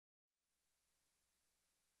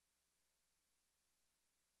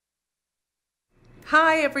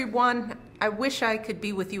Hi everyone. I wish I could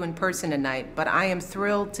be with you in person tonight, but I am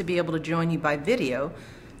thrilled to be able to join you by video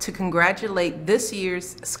to congratulate this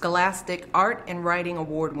year's Scholastic Art and Writing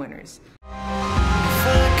Award winners.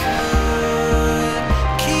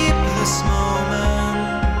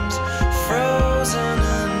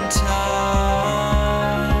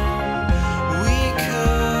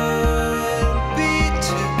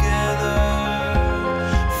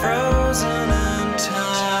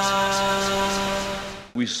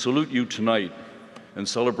 We salute you tonight and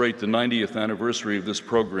celebrate the 90th anniversary of this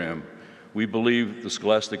program. We believe the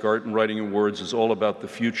Scholastic Art and Writing Awards is all about the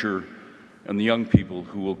future and the young people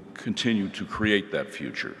who will continue to create that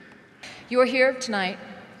future. You are here tonight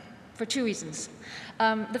for two reasons.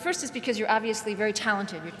 The first is because you're obviously very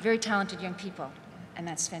talented. You're very talented young people, and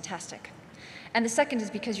that's fantastic. And the second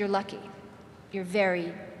is because you're lucky. You're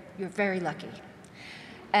very lucky.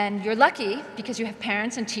 And you're lucky because you have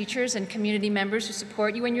parents and teachers and community members who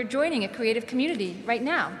support you, and you're joining a creative community right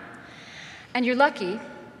now. And you're lucky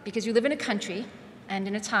because you live in a country and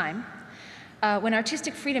in a time when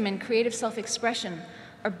artistic freedom and creative self-expression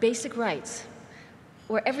are basic rights,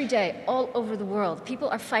 where every day, all over the world, people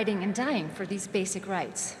are fighting and dying for these basic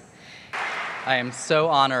rights. I am so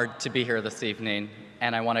honored to be here this evening,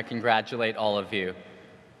 and I want to congratulate all of you.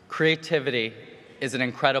 Creativity is an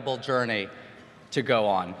incredible journey to go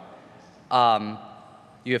on.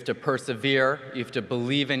 You have to persevere, you have to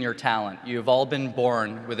believe in your talent. You have all been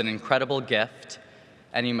born with an incredible gift,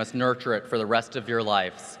 and you must nurture it for the rest of your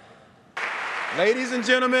lives. Ladies and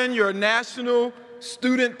gentlemen, your national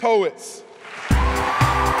student poets.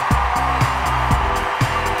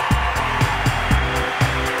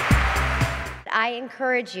 I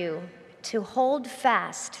encourage you to hold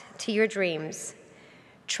fast to your dreams.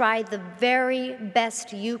 Try the very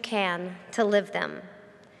best you can to live them,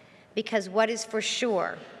 because what is for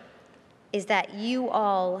sure is that you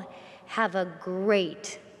all have a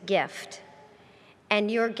great gift, and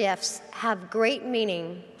your gifts have great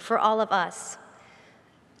meaning for all of us.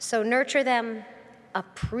 So nurture them,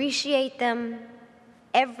 appreciate them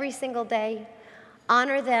every single day,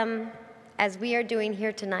 honor them as we are doing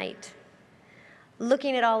here tonight.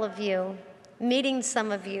 Looking at all of you, meeting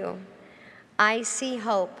some of you, I see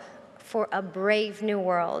hope for a brave new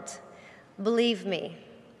world. Believe me,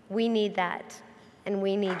 we need that, and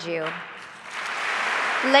we need you.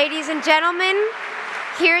 Ladies and gentlemen,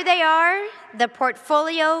 here they are, the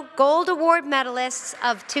Portfolio Gold Award medalists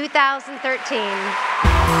of 2013.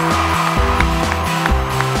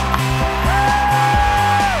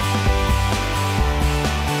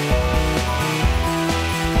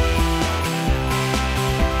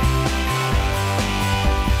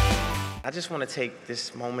 I just want to take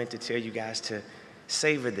this moment to tell you guys to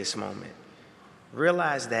savor this moment.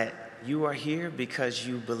 Realize that you are here because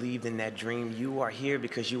you believed in that dream. You are here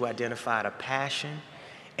because you identified a passion,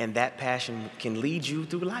 and that passion can lead you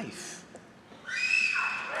through life.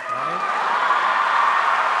 Right?